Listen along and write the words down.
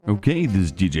Okay, this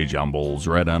is DJ John Bowles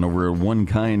right on over at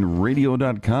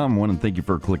OneKindRadio.com. I want to thank you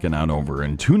for clicking on over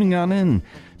and tuning on in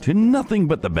to nothing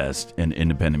but the best in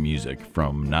independent music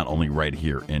from not only right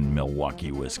here in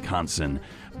Milwaukee, Wisconsin,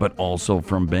 but also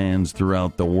from bands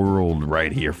throughout the world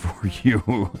right here for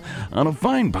you on a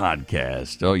fine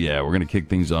podcast. Oh yeah, we're going to kick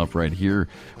things off right here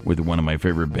with one of my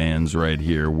favorite bands right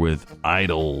here with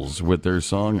Idles with their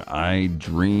song I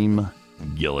Dream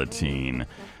Guillotine.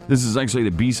 This is actually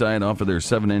the B-side off of their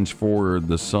 7-inch for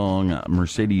the song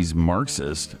Mercedes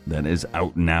Marxist that is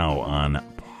out now on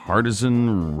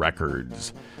Partisan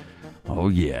Records. Oh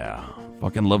yeah,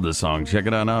 fucking love this song. Check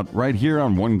it out right here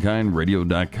on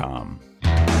OneKindRadio.com.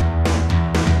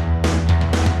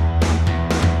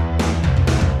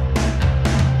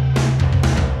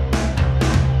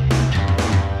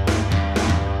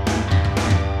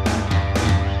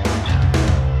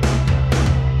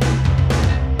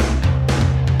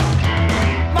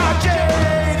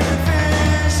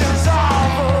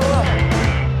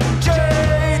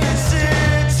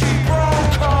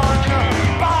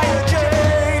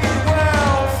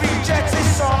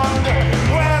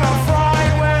 When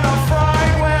I fry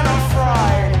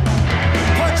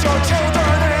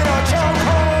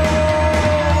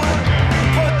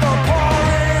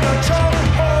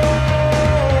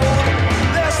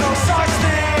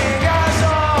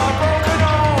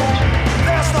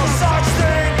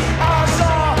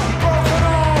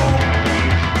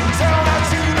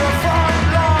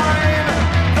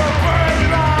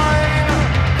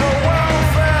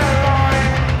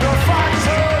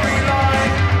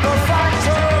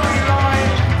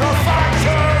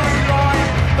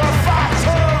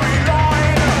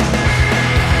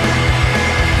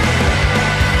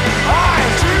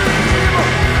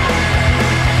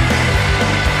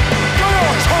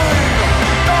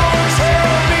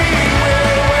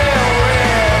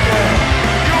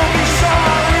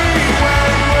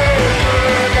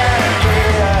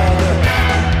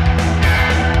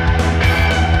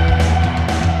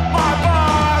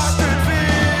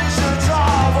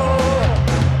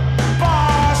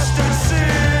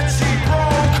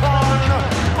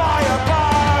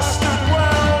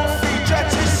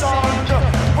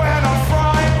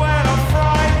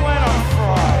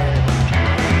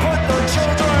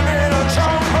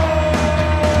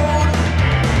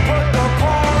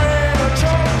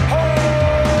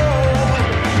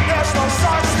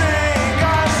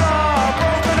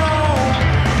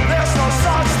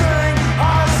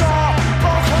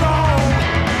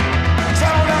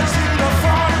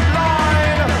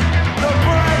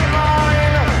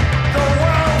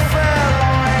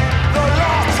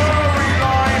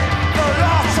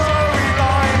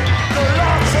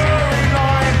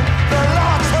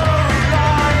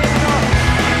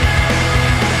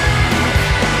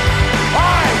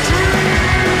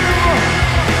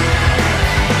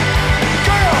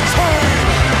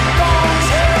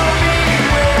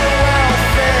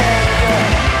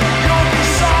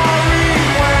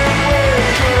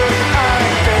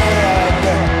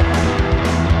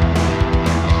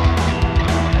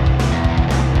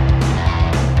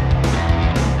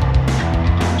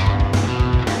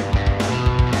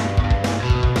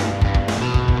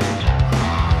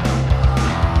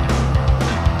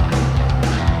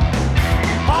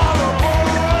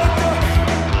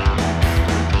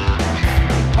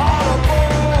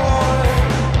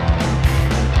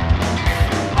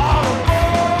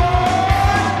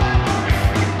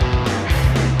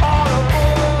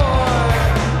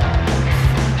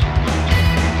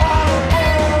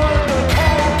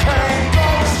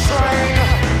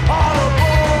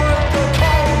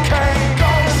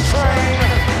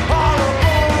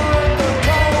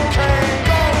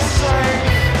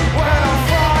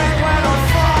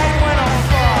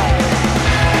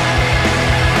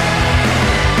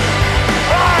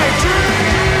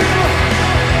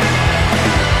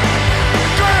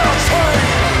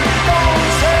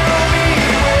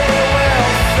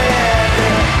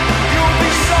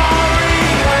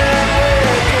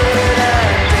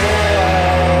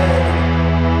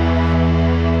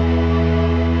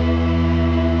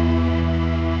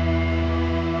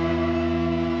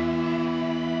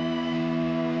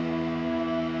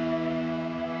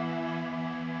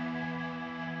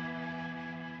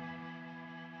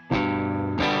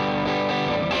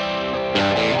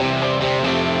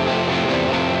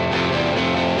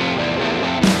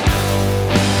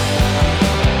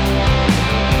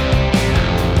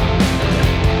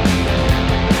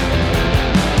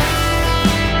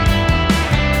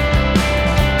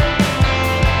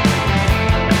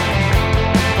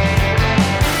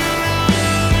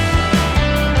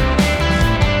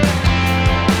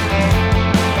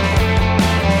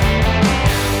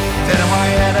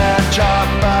job,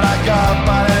 but I got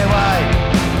one anyway.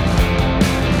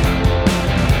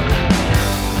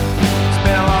 It's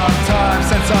been a long time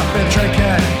since I've been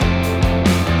drinking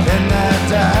in that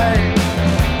day.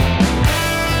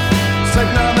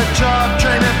 Sitting on the job,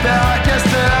 dreaming about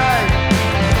yesterday.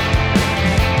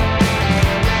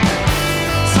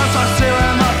 Sometimes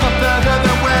feeling like I'm further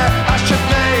than where I should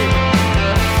be.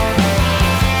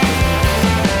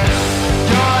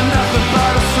 You're nothing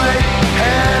but a sweet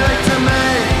headache to me.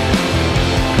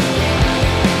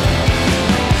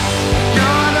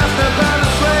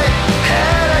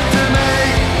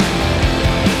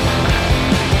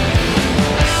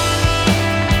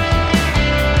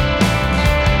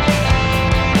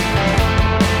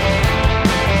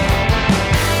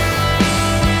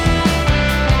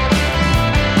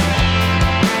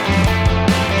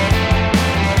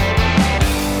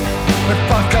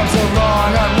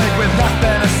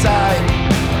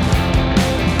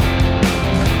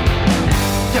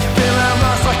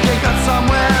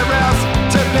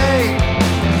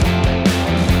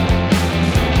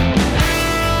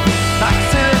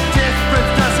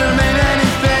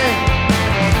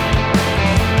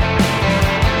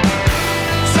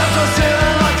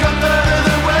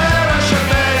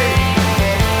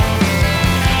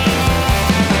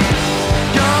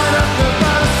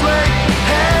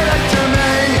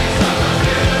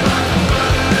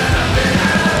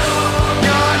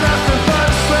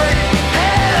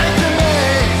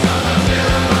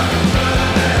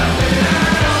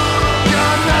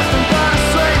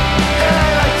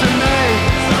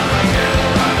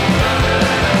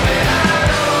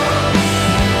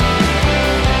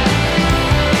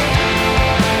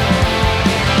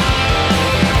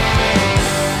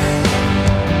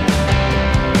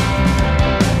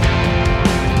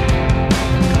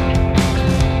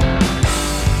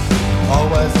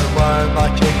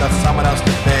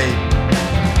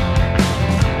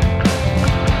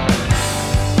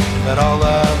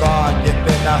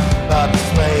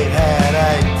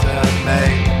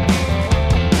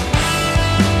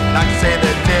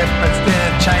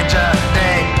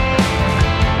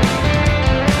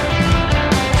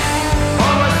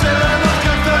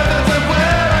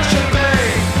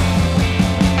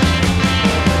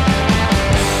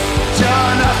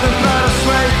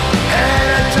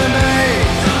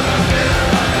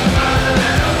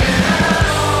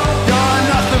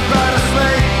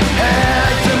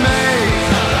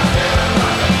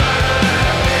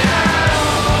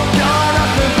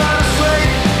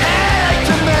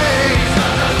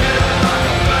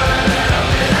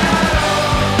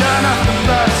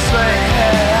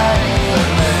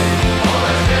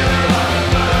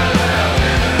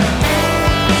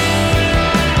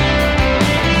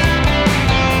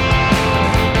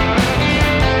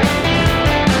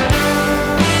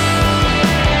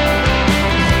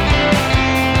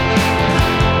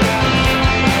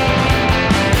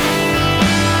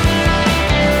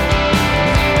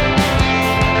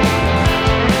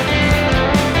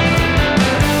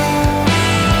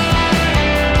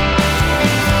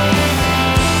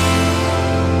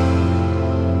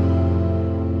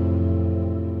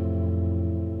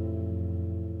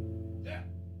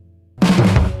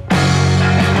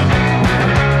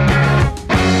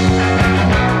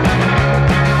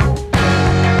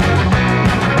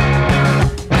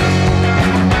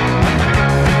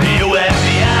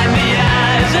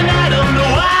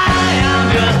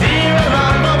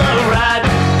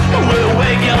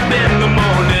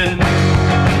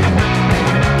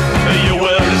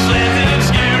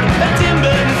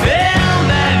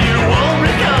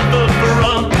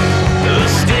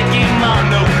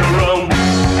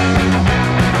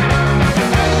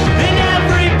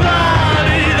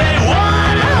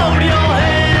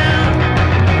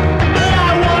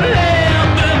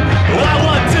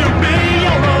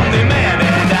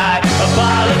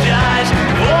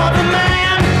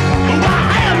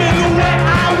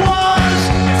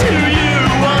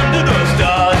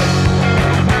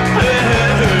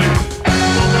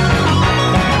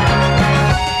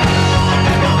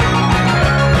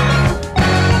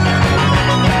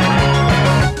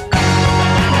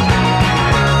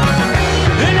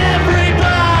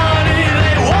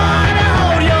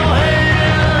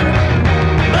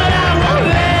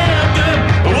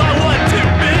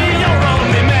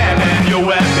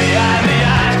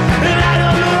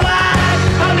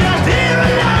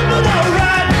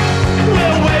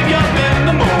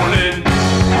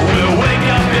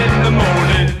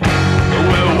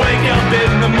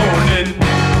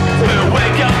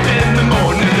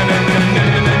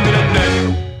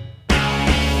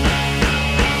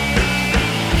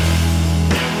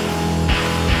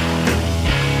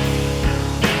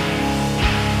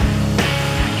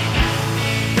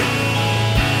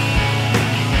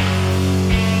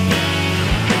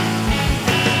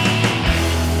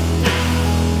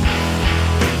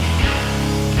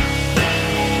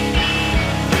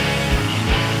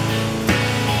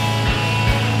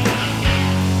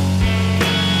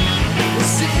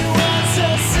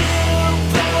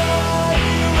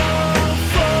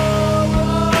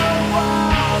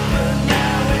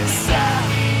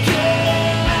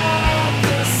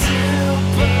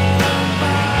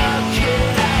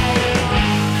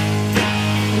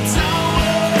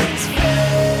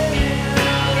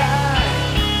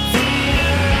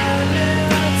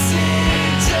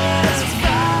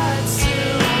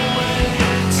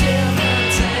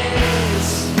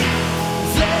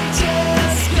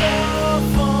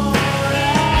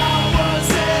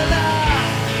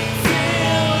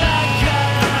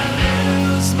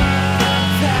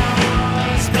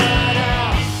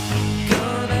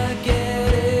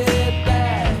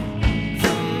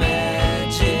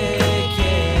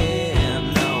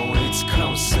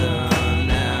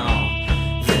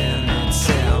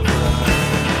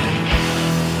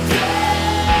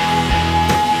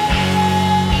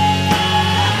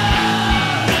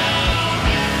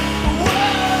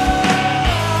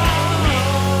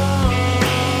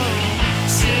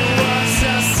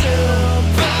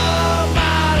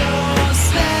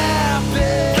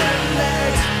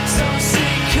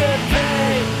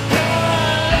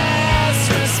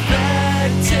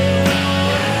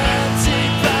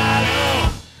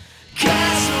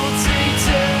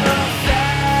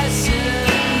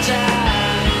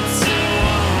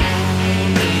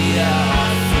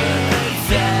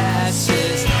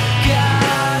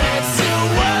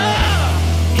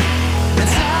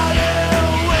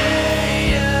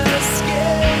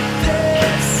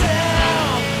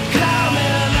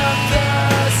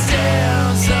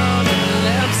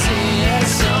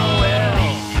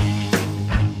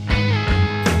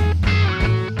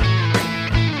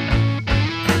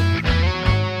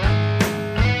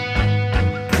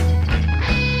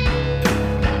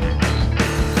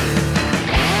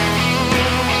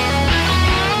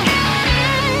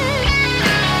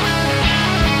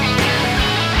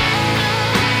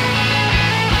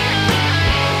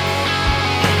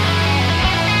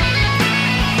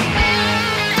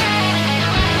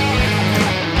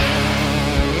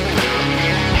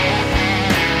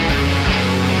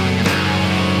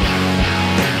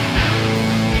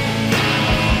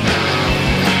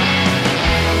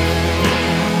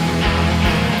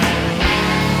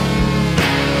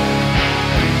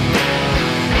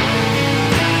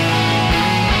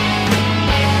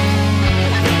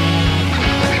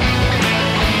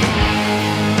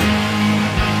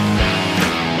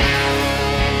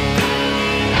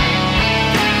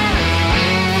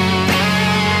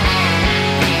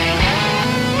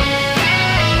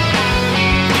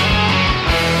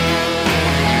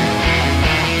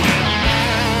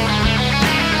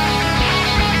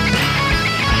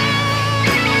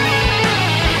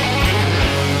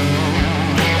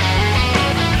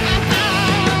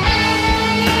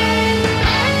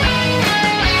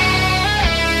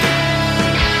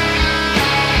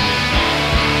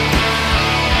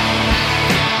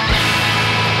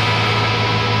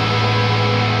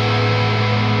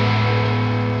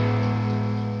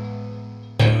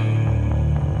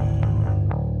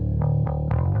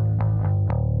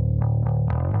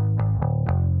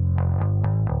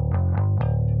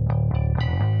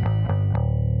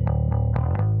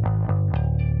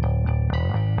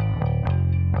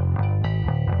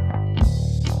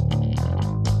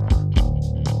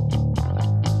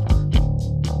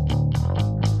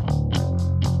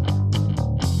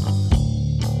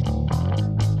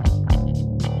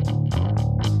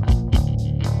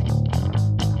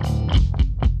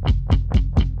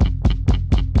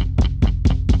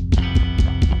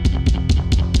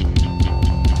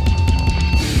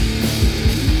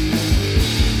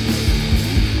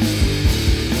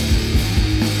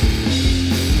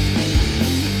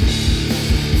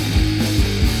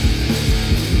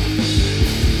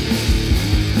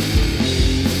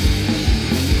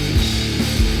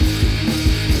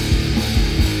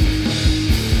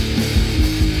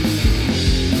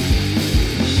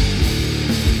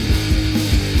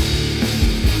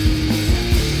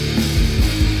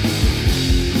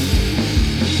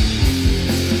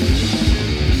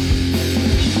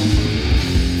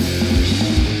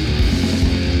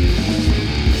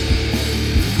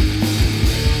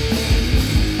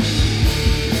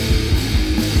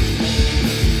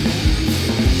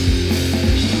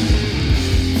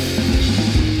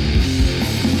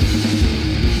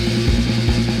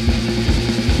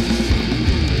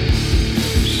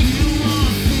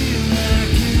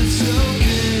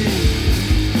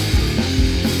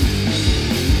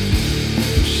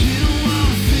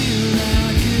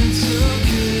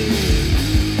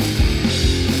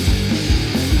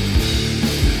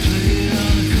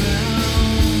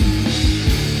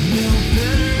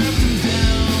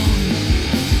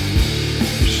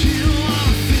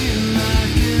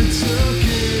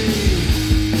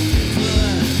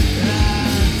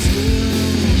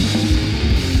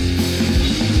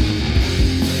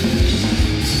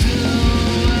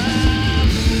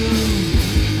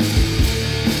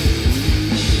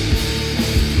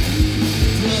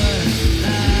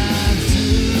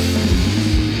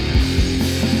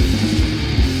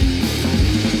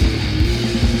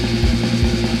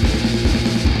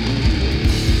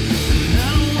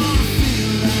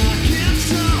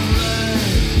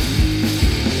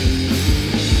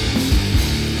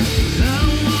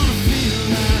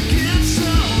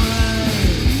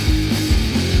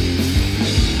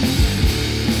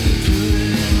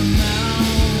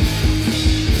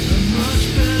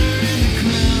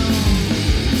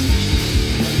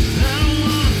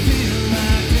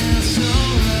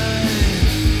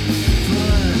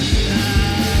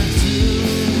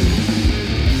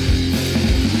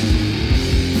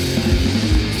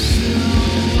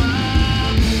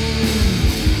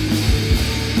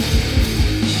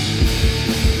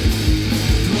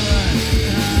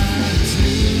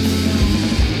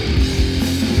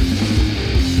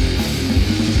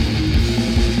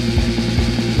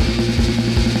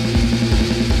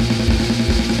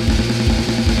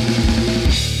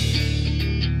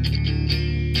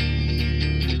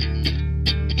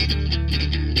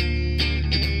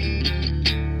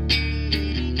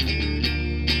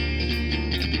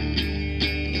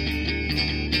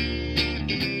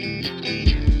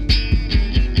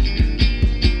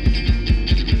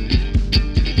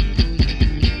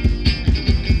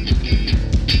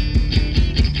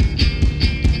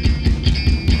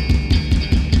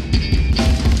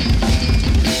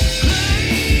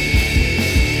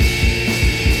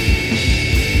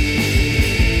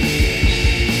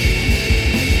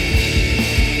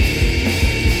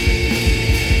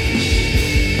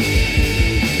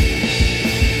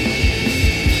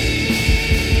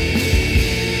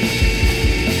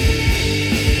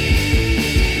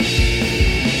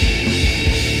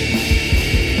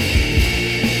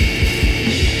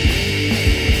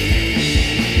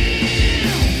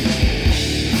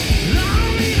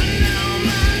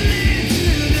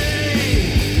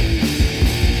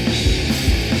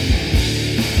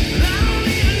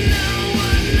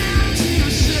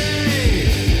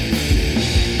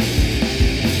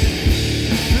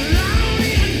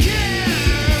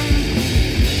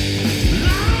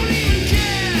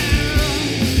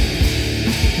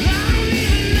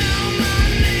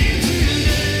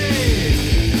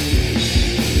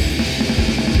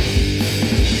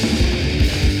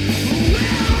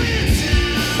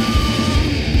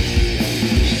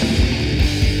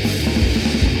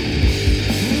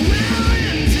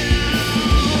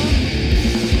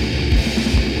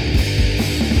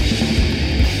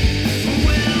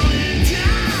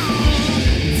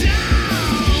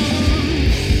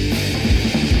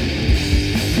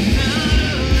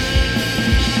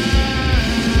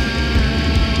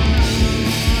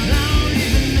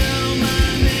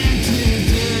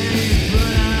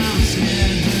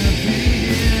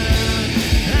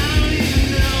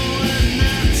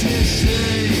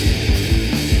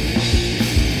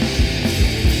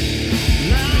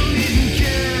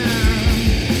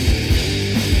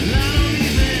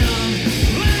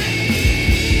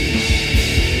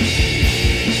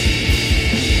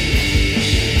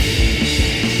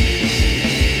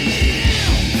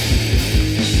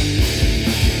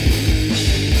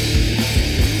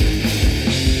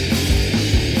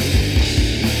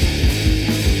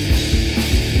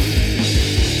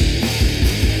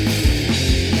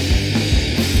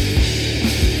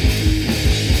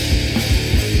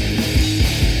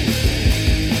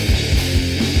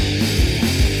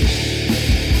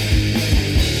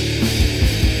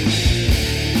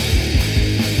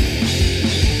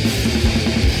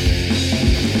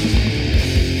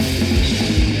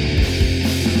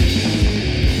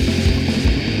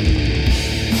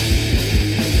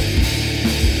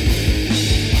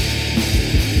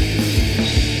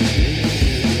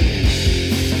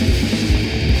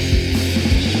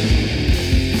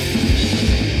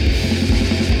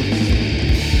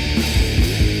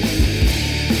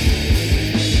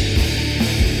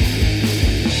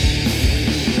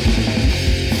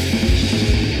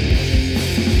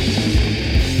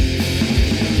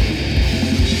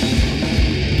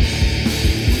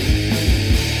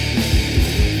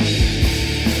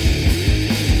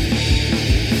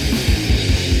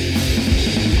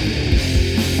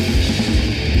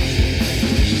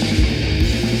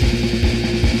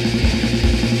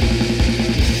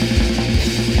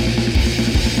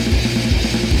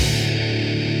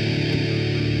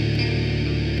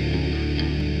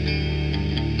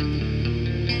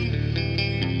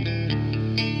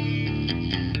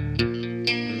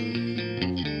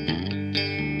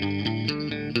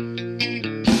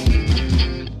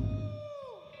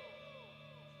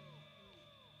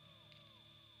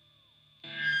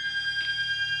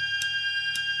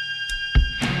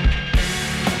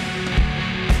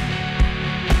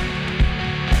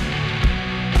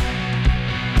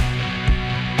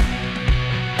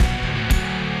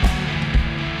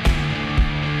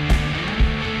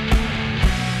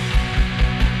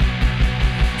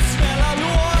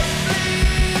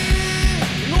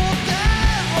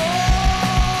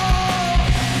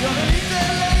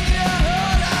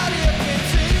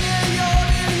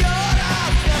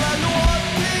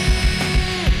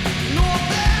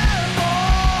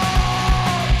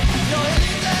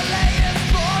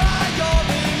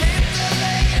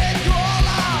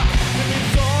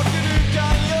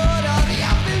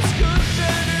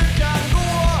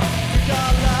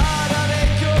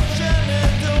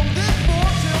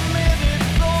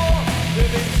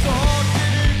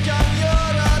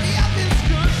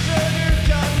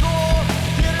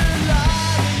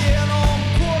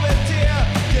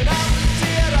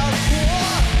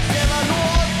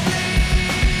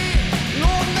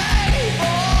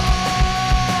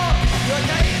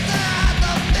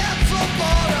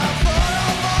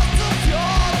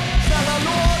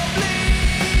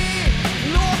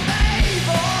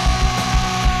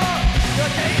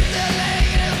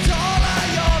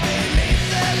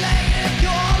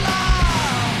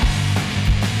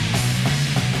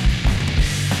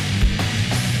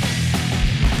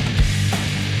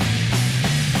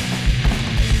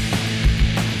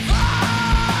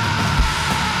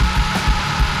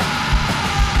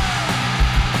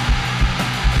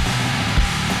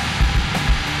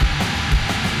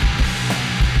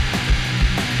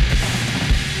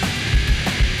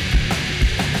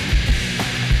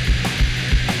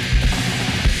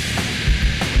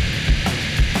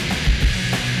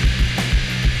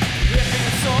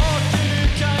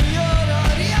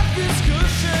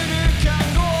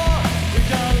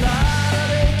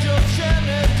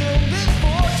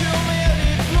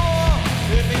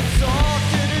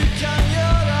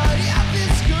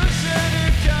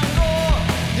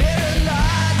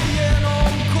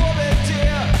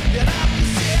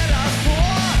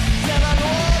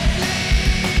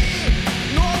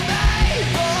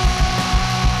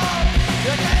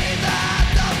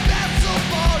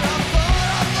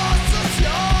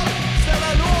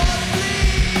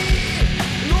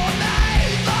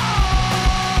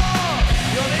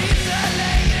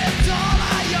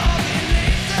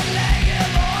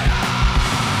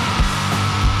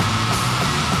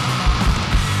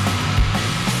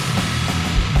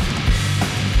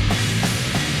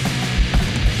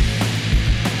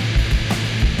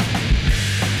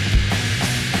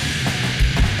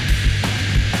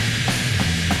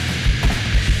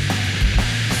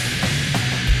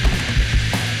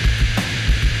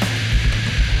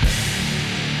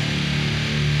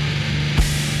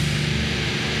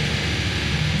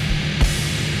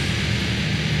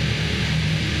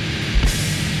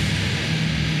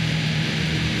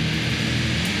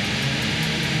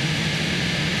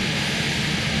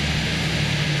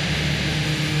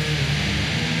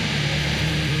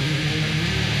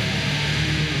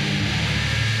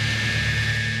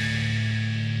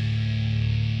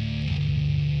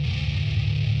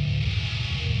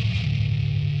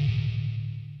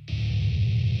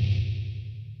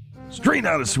 Straight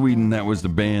out of Sweden, that was the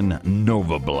band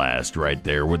Nova Blast right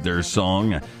there with their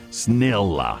song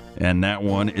Snälla. And that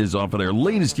one is off of their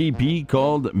latest EP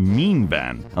called Mean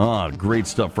Van. Great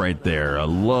stuff right there. I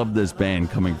love this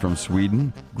band coming from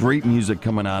Sweden. Great music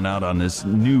coming out on this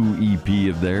new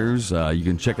EP of theirs. You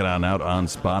can check it out on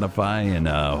Spotify, and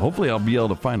hopefully I'll be able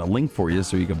to find a link for you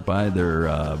so you can buy their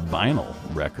vinyl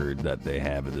record that they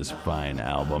have of this fine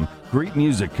album. Great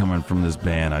music coming from this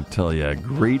band, I tell you.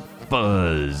 Great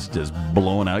fuzz just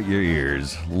blowing out your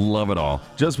ears. Love it all.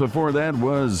 Just before that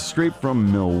was straight from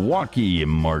Milwaukee,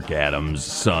 Mark Adams,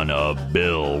 Son of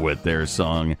Bill, with their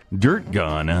song Dirt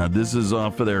Gun. This is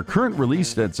off of their current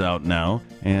release that's out now,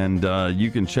 and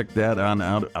you can check that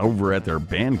out over at their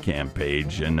Bandcamp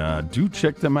page, and do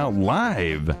check them out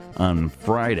live on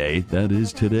Friday, that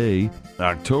is today,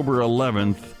 October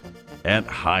 11th, at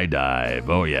High Dive.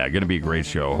 Oh yeah, gonna be a great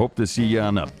show. Hope to see you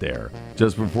on up there.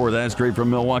 Just before that, straight from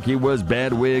Milwaukee, was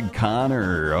Badwig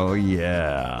Connor. Oh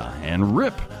yeah. And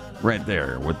Rip right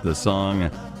there with the song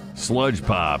Sludge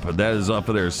Pop. That is off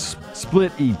of their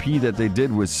split EP that they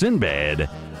did with Sinbad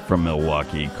from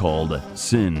Milwaukee called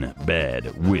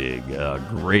Sinbad Wig.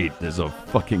 Great. There's a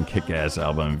fucking kick-ass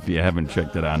album. If you haven't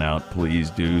checked it out,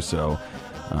 please do so.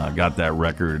 Got that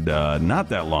record not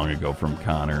that long ago from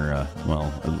Connor.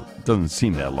 It doesn't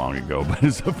seem that long ago, but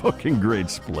it's a fucking great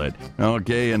split.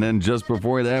 Okay, and then just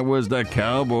before that was the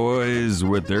Cowboys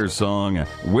with their song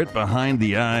Wit Behind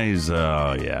the Eyes.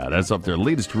 Yeah, that's off their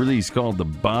latest release called The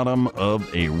Bottom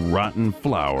of a Rotten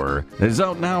Flower. It's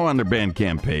out now on their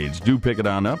Bandcamp page. Do pick it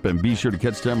on up and be sure to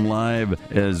catch them live,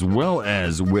 as well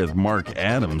as with Mark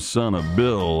Adams, Son of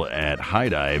Bill, at High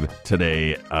Dive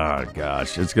today.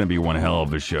 Gosh, it's going to be one hell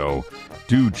of a show.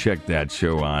 Do check that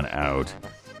show on out.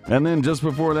 And then just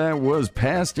before that was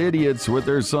Past Idiots with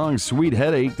their song Sweet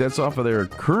Headache. That's off of their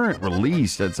current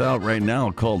release that's out right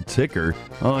now called Ticker.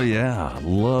 Oh yeah,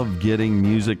 love getting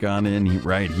music on in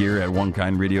right here at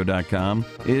OneKindRadio.com.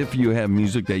 If you have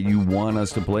music that you want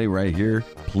us to play right here,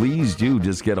 please do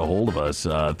just get a hold of us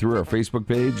through our Facebook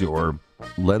page, or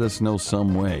let us know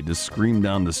some way. Just scream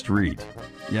down the street.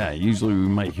 Yeah, usually we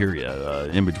might hear you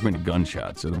in between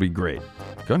gunshots. It'll be great.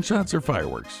 Gunshots or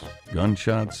fireworks?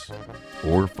 Gunshots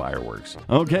or fireworks.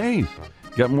 Okay,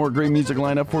 got more great music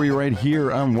lined up for you right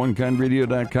here on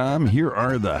OneKindRadio.com. Here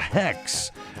are the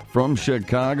Hex from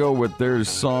Chicago with their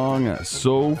song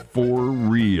So For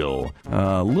Real.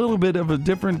 A little bit of a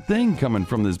different thing coming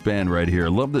from this band right here. I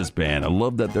love this band. I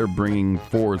love that they're bringing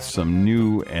forth some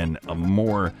new and a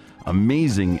more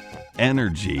amazing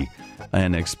energy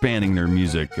and expanding their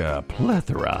music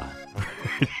plethora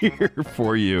right here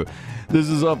for you. This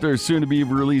is off their soon-to-be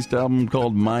released album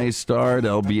called My Star.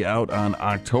 That'll be out on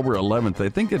October 11th. I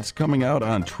think it's coming out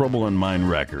on Trouble in Mind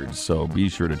Records, so be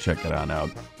sure to check it on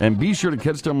out. And be sure to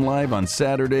catch them live on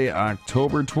Saturday,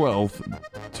 October 12th,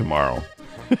 tomorrow,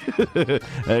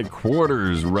 at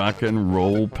Quarters Rock and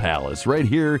Roll Palace, right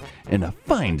here in the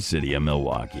fine city of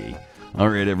Milwaukee. All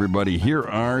right, everybody, here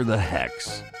are the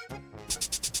Hex.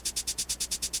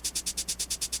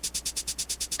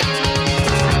 Tell me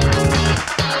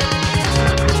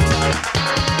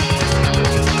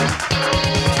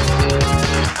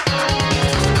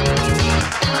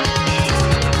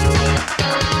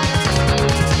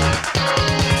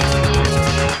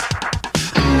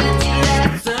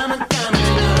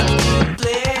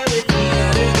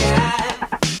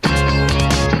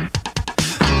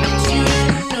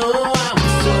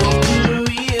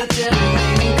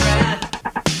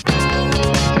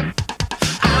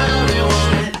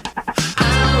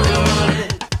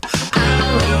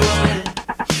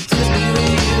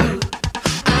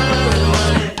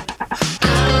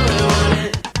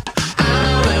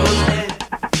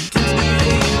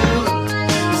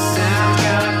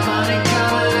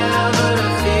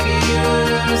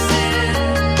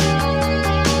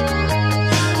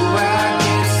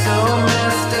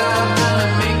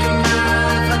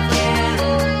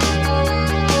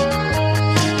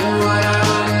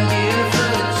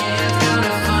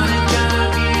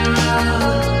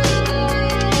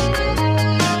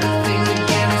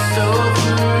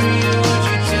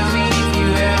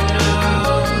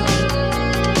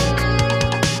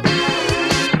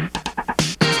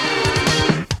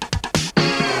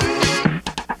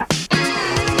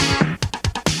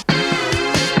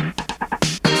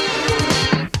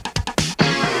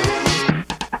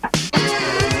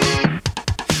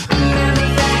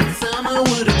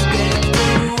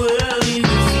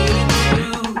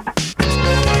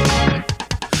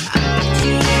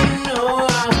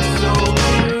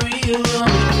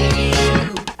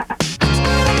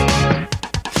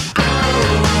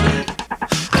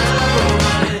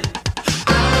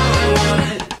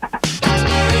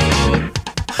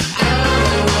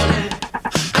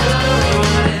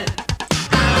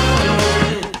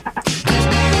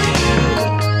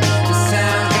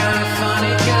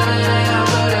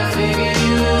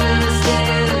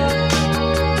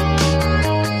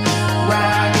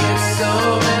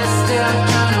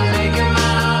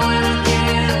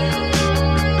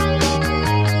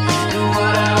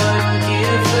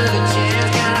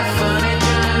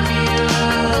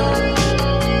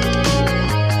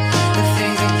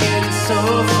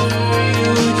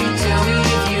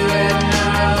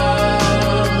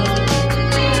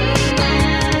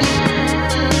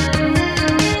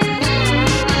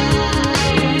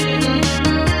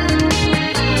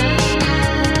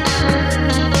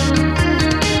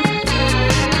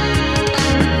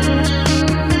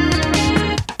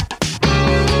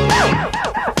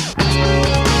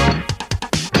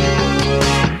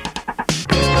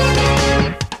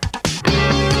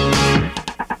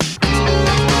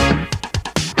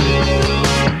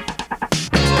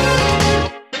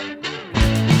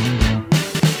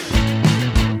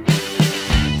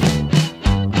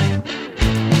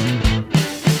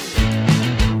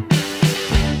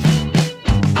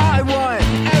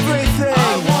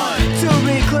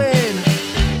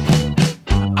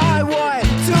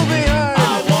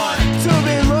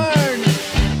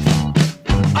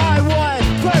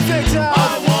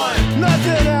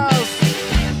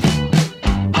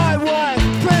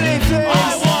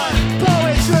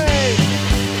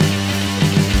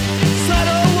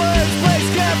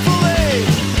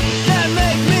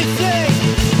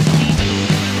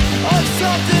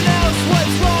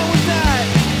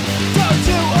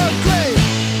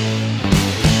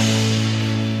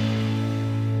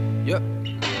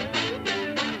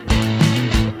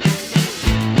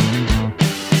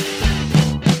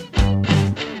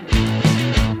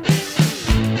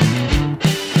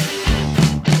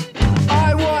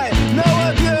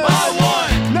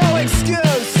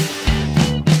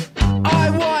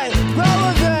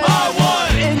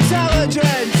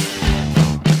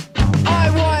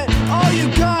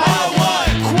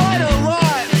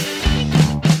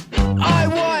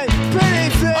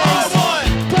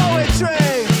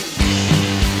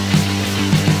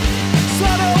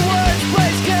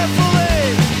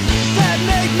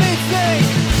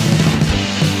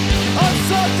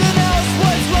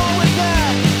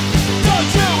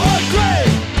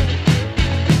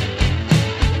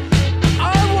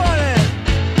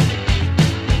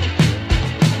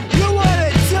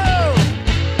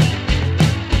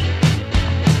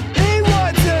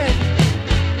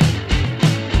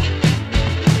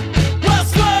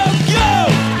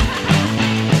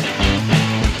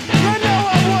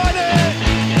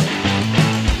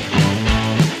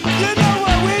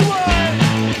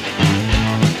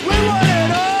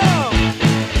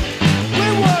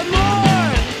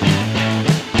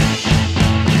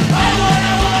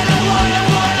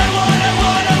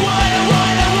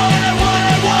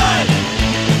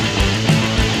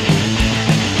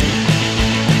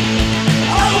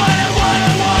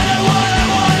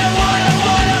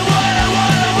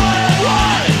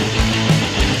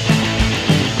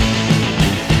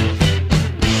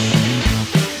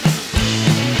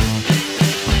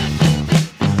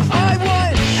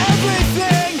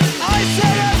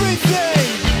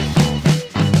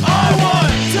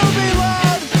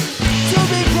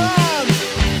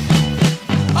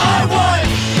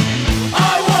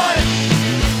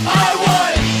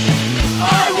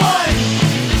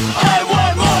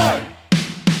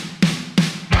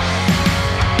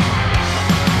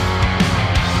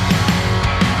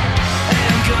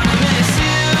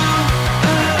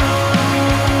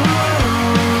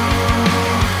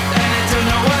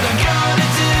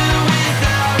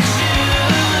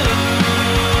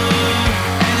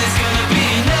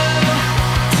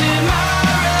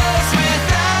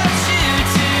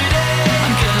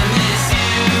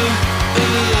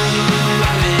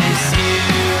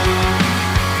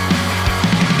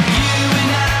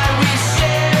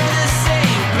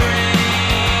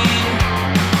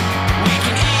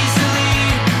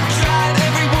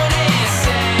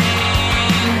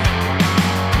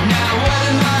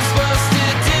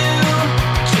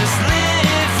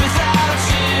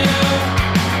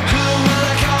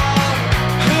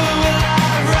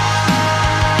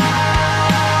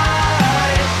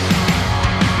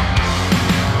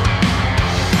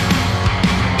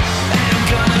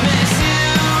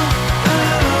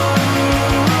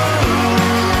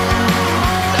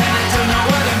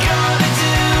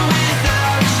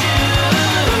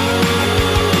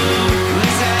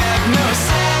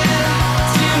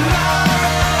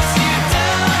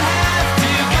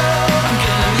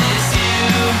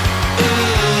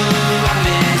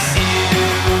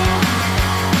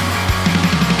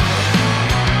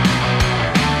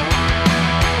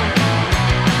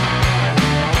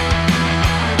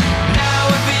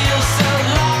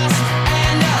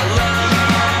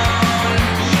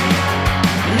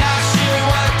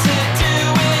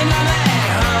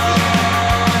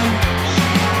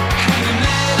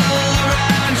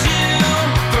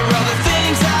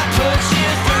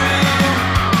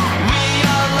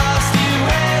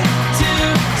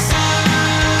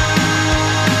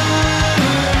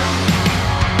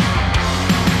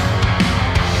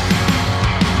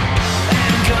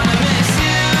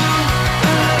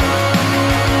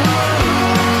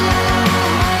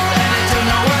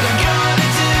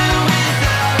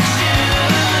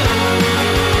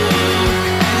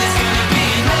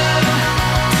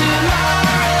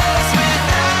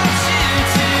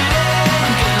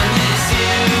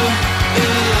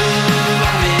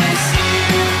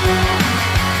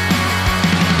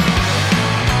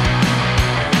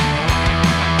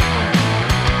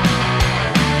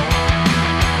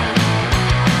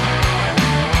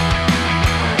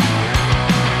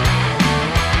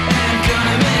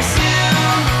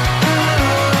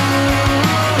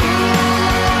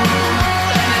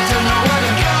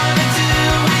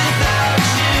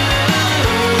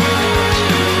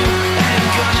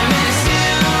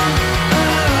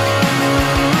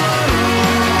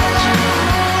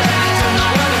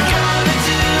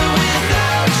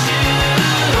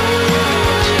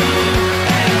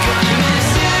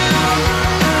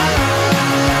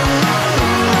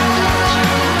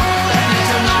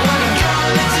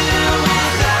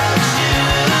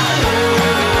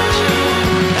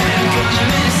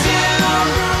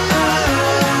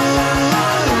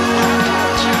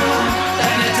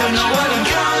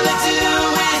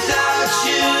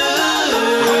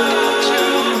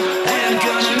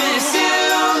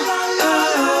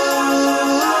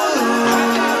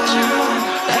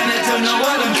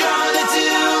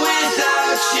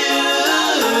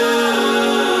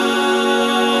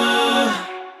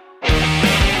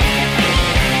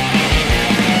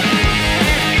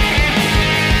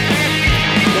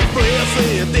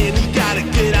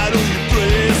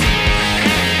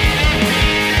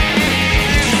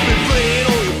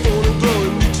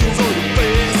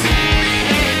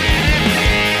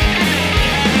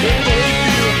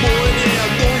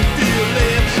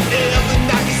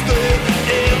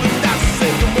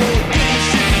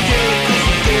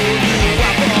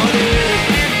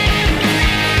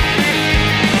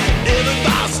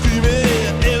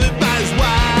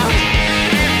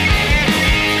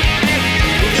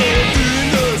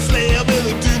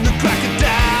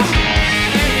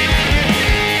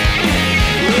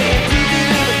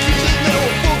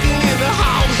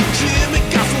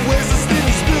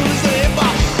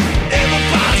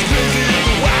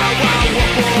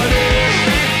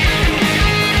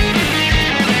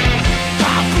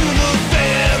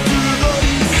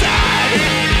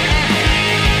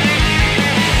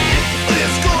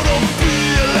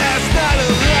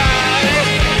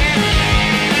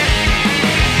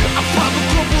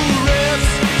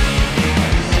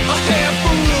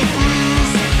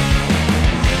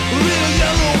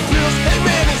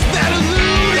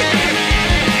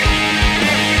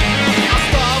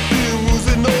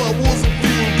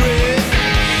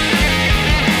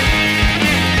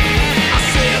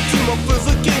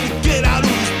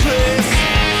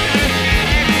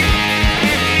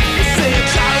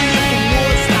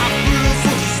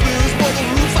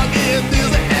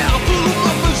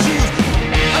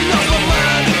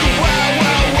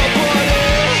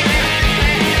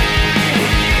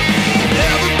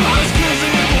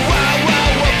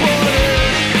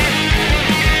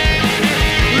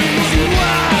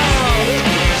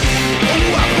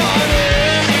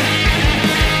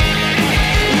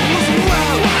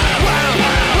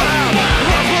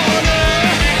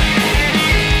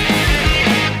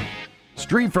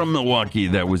from Milwaukee,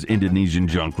 that was Indonesian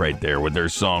Junk right there with their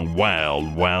song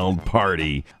Wild Wild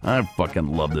Party. I fucking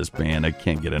love this band. I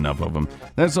can't get enough of them.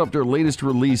 That's off their latest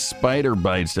release, Spider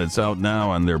Bites, that's out now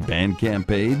on their Bandcamp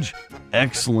page.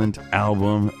 Excellent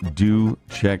album. Do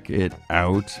check it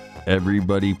out.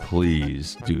 Everybody,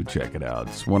 please do check it out.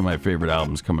 It's one of my favorite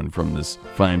albums coming from this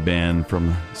fine band from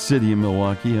the city of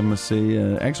Milwaukee. I must say,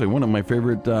 actually, one of my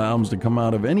favorite albums to come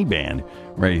out of any band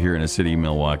right here in the city of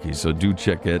Milwaukee. So do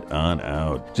check it on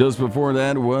out. Just before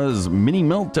that was Mini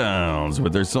Meltdowns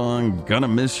with their song Gonna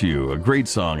Miss You. A great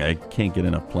song. I can't get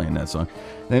enough playing that song.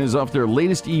 That is off their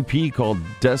latest EP called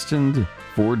Destined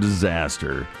for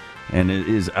Disaster. And it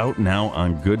is out now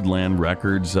on Goodland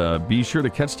Records. Be sure to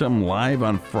catch them live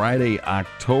on Friday,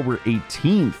 October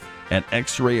 18th at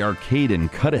X-Ray Arcade in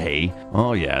Cudahy.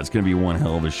 Oh yeah, it's going to be one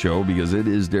hell of a show because it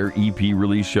is their EP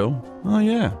release show. Oh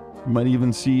yeah, you might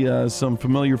even see some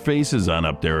familiar faces on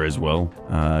up there as well.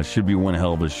 Should be one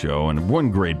hell of a show and one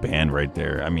great band right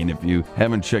there. I mean, if you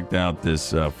haven't checked out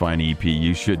this fine EP,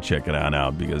 you should check it on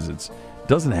out because it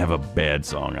doesn't have a bad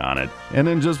song on it. And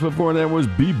then just before that was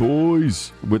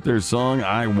B-Boys with their song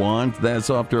I Want. That's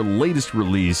off their latest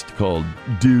release called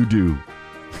Doo Doo.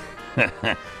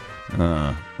 Okay.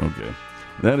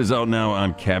 That is out now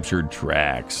on Captured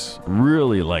Tracks.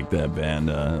 Really like that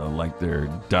band. I like their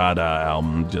Dada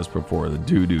album just before the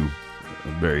Doo Doo.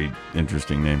 A very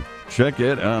interesting name. Check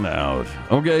it on out.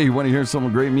 Okay, you want to hear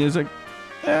some great music?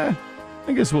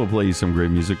 I guess we'll play you some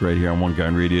great music right here on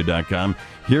OneKindRadio.com.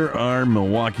 Here are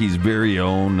Milwaukee's very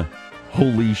own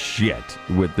Holy Shit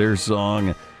with their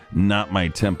song Not My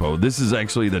Tempo. This is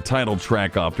actually the title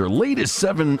track off their latest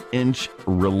 7-inch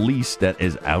release that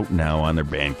is out now on their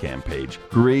Bandcamp page.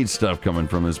 Great stuff coming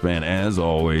from this band, as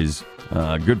always.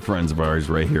 Good friends of ours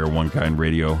right here at One Kind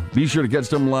Radio. Be sure to catch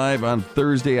them live on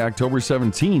Thursday, October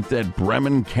 17th at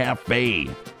Bremen Cafe.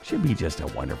 Should be just a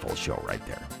wonderful show right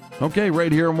there. Okay,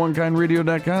 right here on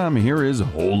OneKindRadio.com, here is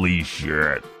Holy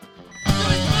Shit.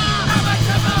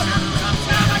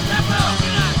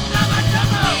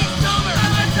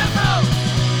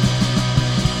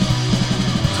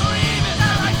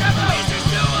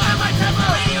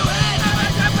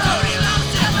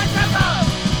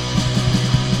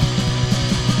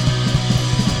 Tempo.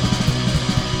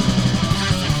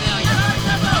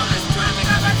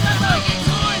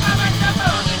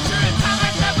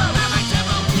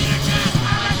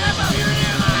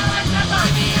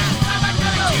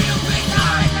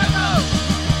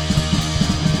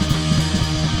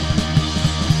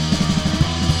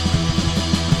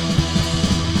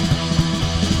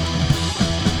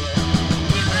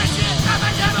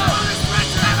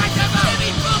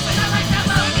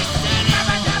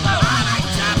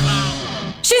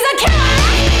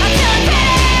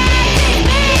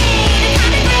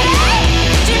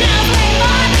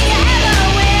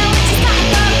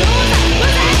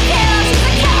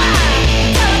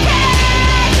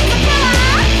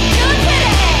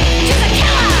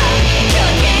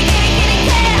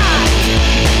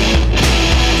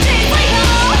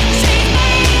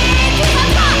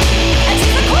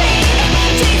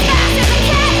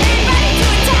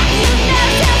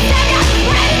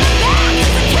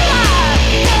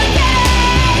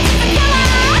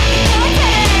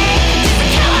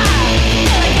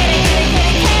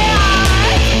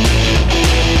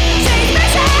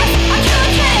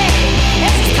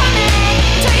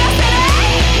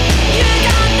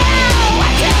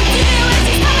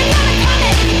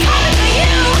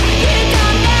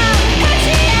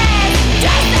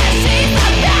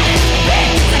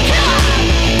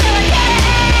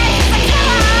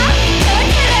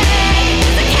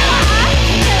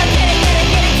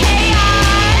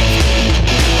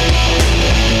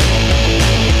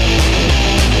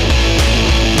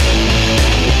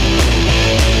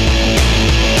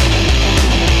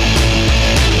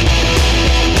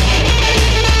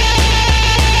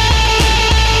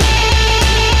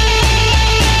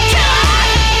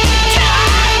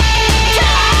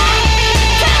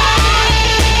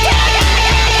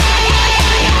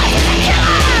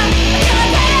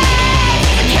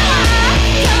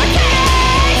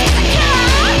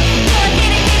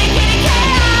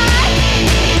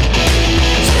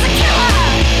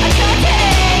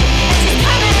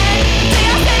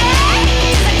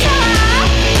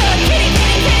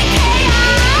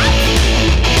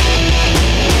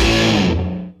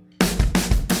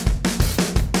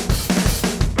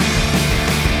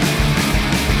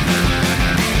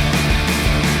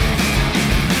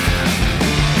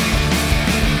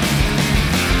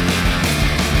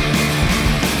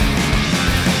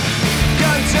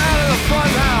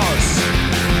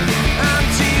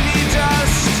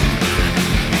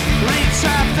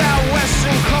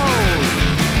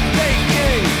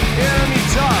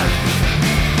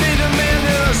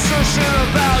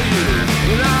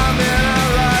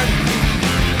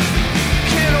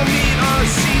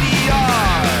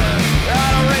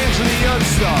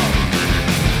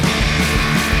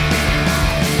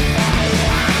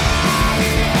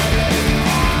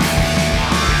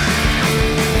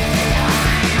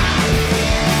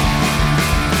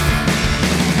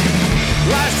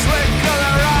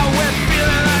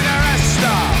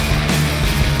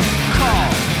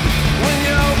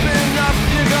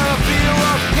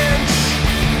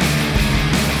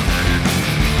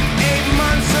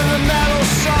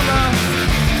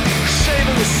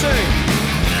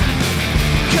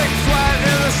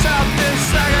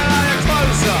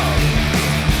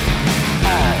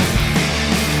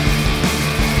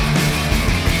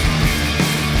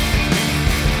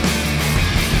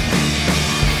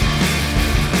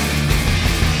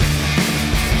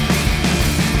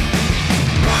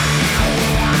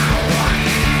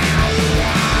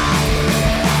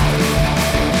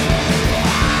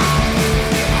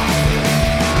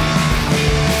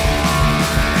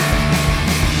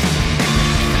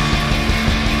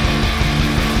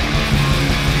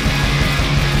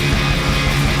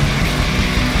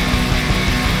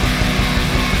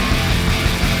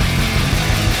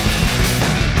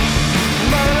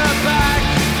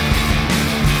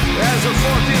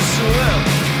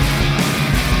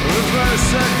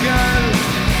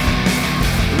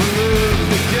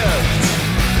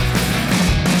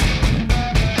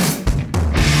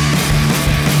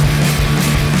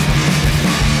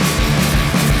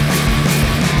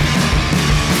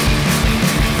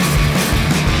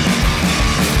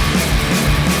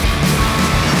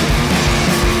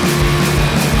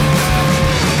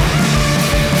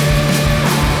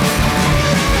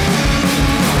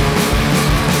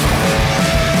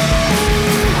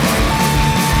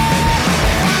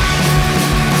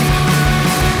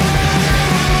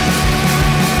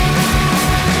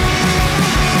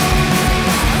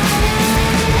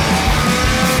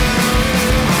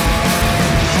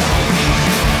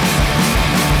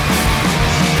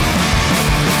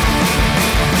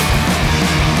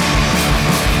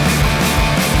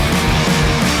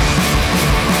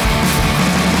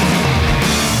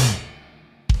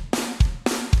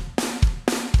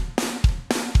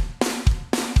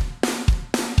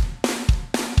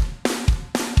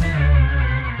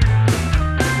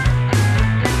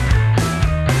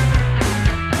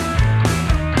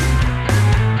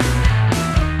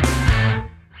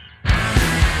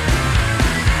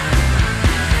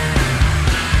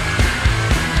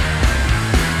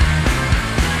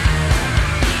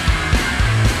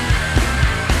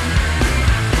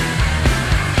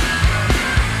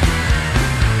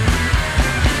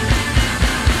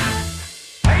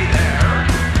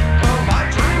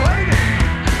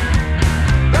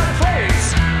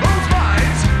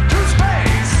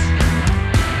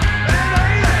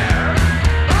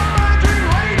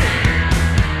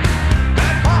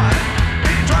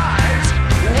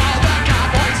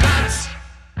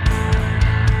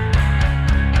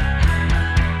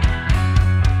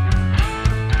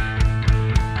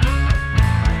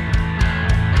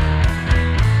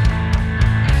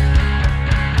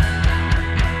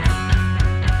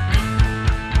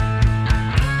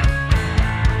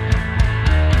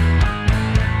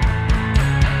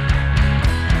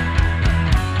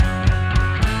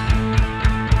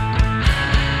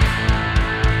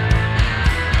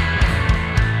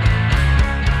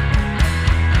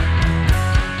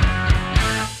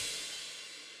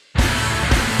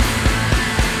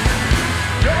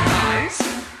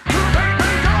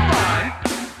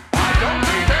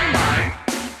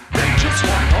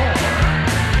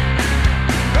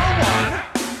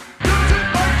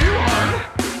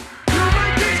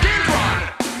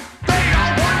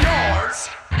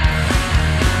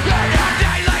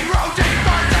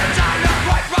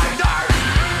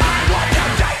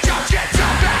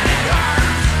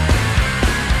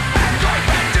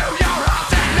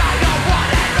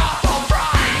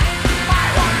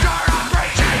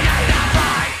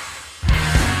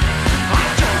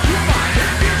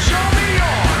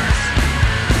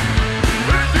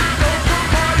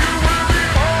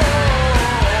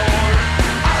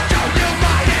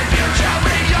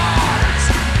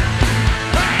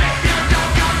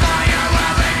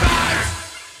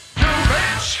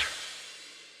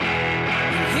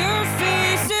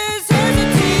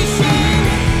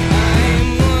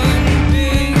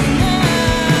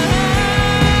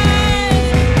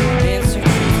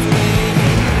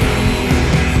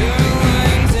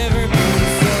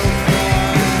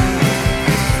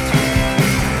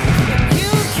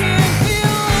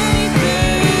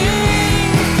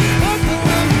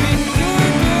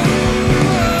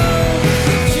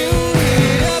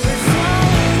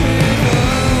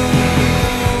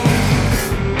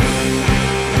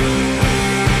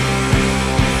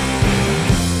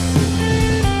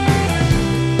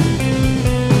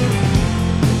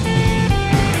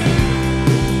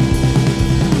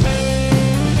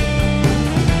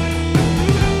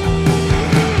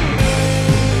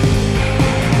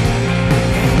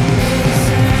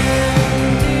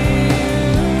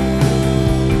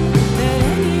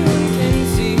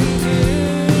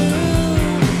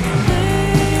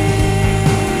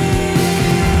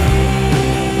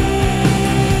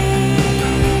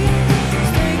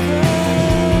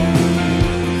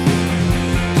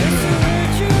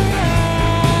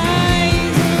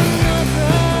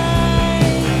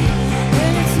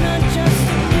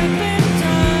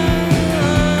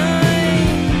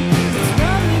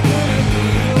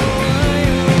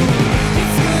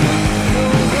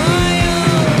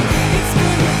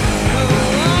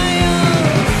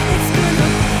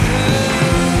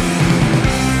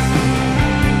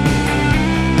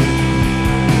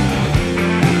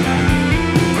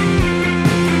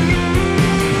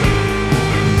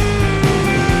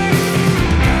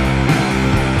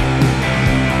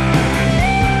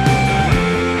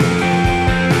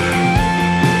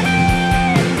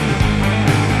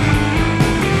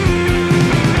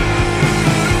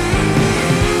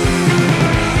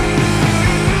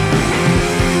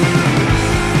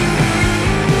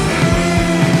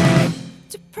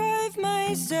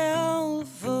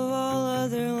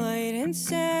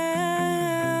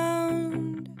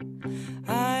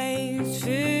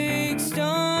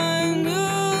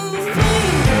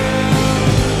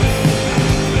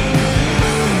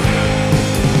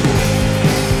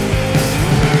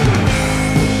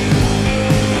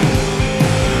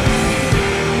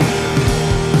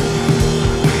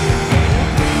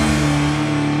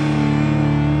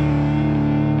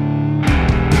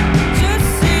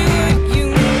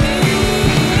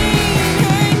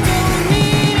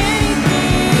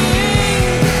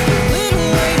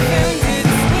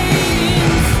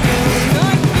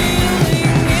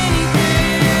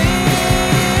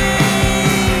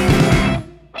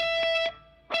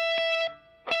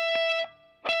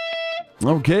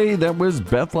 Okay, that was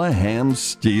Bethlehem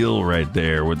Steel right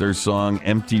there with their song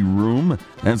Empty Room.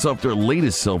 That's off their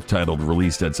latest self-titled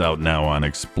release that's out now on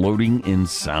Exploding in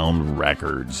Sound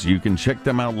Records. You can check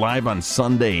them out live on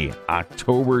Sunday,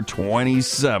 October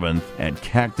 27th at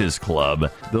Cactus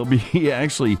Club. They'll be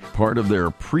actually part of their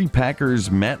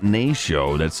Pre-Packers matinee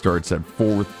show that starts at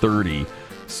 4:30.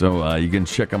 So you can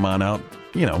check them on out,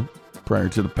 prior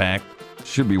to the pack.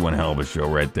 Should be one hell of a show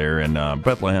right there. And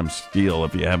Bethlehem Steel,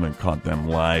 if you haven't caught them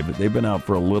live, they've been out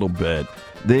for a little bit.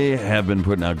 They have been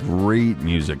putting out great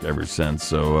music ever since.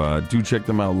 So do check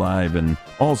them out live. And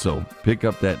also pick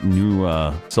up that new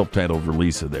self-titled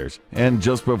release of theirs. And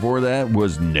just before that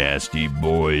was Nasty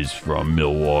Boys from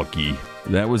Milwaukee.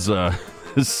 That was the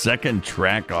second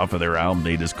track off of their album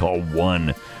they just called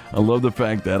One. I love the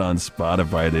fact that on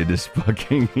Spotify they just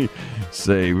fucking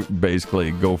say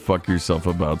basically go fuck yourself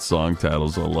about song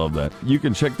titles. I love that. You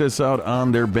can check this out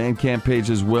on their Bandcamp page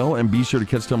as well, and be sure to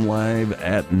catch them live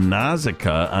at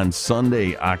Nausicaa on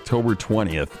Sunday, October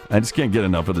 20th. I just can't get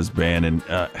enough of this band, and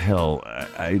hell,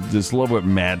 I just love what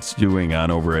Matt's doing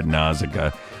on over at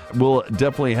Nausicaa. We'll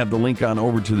definitely have the link on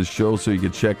over to the show so you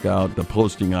can check out the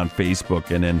posting on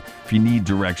Facebook, and then if you need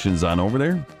directions on over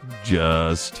there,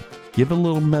 just give a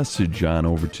little message on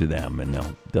over to them, and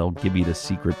they'll give you the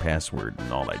secret password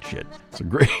and all that shit. It's a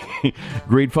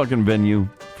great fucking venue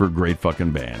for great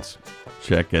fucking bands.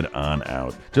 Check it on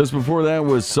out. Just before that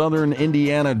was Southern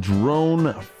Indiana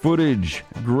Drone Footage.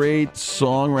 Great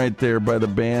song right there by the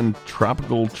band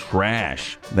Tropical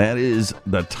Trash. That is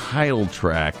the title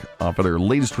track off of their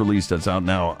latest release that's out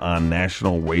now on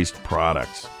National Waste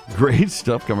Products. Great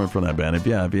stuff coming from that band. If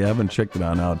you haven't checked it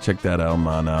on out, check that album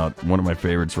on out. One of my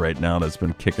favorites right now that's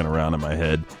been kicking around in my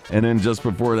head. And then just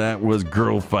before that was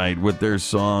Girl Fight with their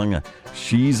song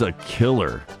She's a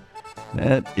Killer.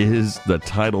 That is the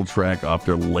title track off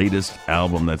their latest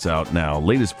album that's out now.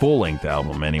 Latest full-length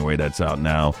album, anyway, that's out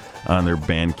now on their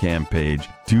Bandcamp page.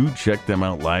 Do check them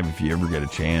out live if you ever get a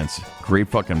chance. Great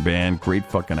fucking band, great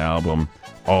fucking album.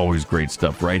 Always great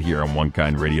stuff right here on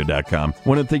OneKindRadio.com.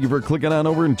 Want to thank you for clicking on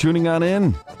over and tuning on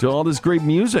in to all this great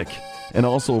music. And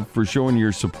also for showing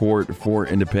your support for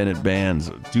independent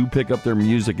bands. Do pick up their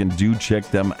music and do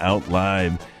check them out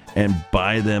live. And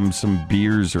buy them some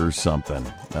beers or something.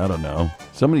 I don't know.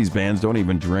 Some of these bands don't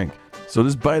even drink. So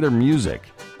just buy their music.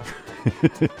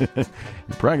 You're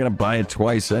probably going to buy it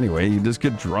twice anyway. You just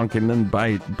get drunk and then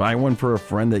buy one for a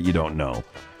friend that you don't know.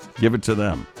 Give it to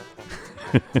them.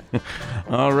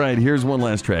 All right, here's one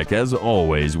last track. As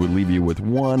always, we leave you with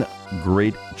one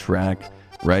great track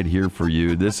right here for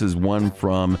you. This is one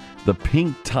from the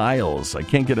Pink Tiles. I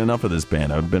can't get enough of this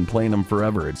band. I've been playing them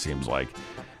forever, it seems like.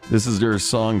 This is their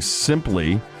song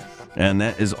Simply, and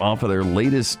that is off of their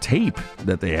latest tape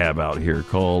that they have out here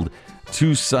called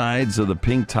Two Sides of the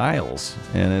Pink Tiles,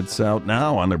 and it's out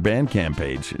now on their Bandcamp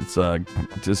page. It's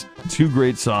just two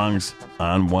great songs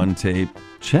on one tape.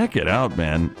 Check it out,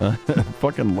 man. I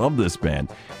fucking love this band.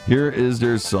 Here is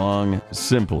their song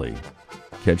Simply.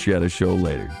 Catch you at a show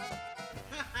later.